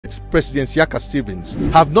elect President Yaka Stevens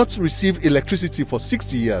have not received electricity for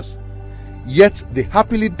 60 years, yet they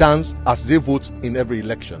happily dance as they vote in every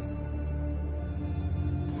election.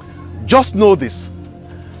 Just know this: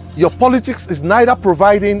 your politics is neither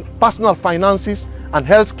providing personal finances and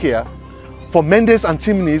health care for Mendes and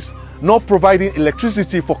Timneys, nor providing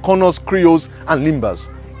electricity for Connors, Creoles and Limbers,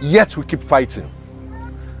 yet we keep fighting.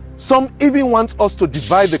 Some even want us to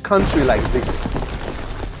divide the country like this,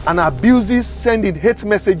 and abuses sending hate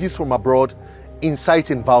messages from abroad,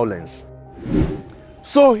 inciting violence.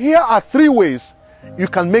 So here are 3 ways you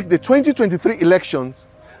can make the 2023 elections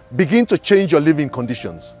begin to change your living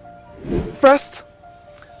conditions. First,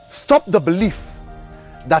 stop the belief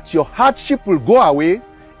that your hardship will go away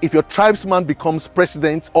if your tribesman becomes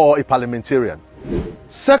president or a parliamentarian.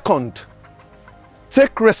 Second,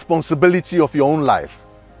 take responsibility of your own life.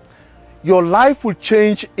 Your life will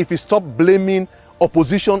change if you stop blaming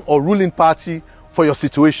opposition or ruling party for your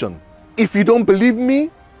situation. If you don't believe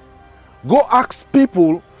me, go ask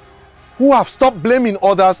people who have stopped blaming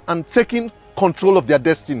others and taking control of their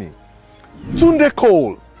destiny. Tunde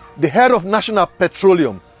Cole, the head of National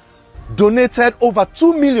Petroleum, donated over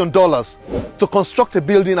 $2 million to construct a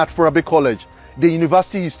building at Forabe College, the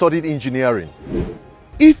university he studied engineering.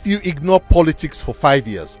 If you ignore politics for 5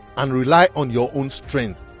 years and rely on your own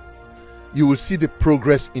strength, you will see the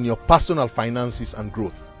progress in your personal finances and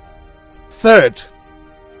growth. Third,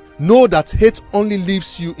 know that hate only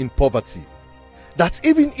leaves you in poverty. That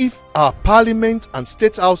even if our parliament and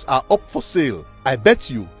state house are up for sale, I bet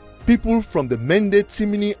you people from the Mende,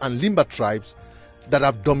 Timini and Limba tribes that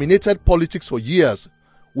have dominated politics for years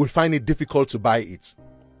will find it difficult to buy it.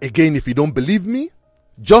 Again, if you don't believe me,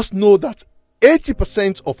 just know that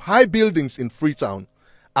 80% of high buildings in Freetown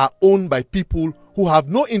are owned by people who have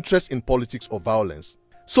no interest in politics or violence.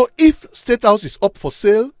 So if State House is up for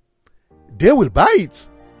sale, they will buy it.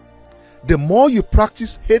 The more you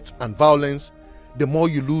practice hate and violence, the more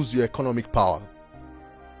you lose your economic power.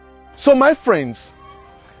 So my friends,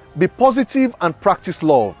 be positive and practice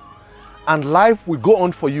love, and life will go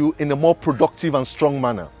on for you in a more productive and strong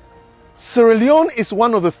manner. Sierra Leone is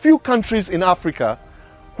one of the few countries in Africa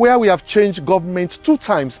where we have changed government 2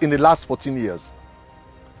 times in the last 14 years.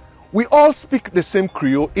 We all speak the same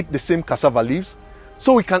Creole, eat the same cassava leaves,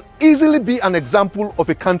 so we can easily be an example of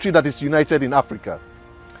a country that is united in Africa.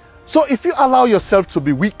 So if you allow yourself to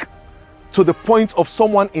be weak to the point of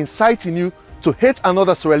someone inciting you to hate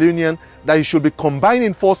another Sierra Leonean that you should be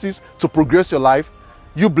combining forces to progress your life,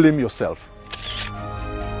 you blame yourself.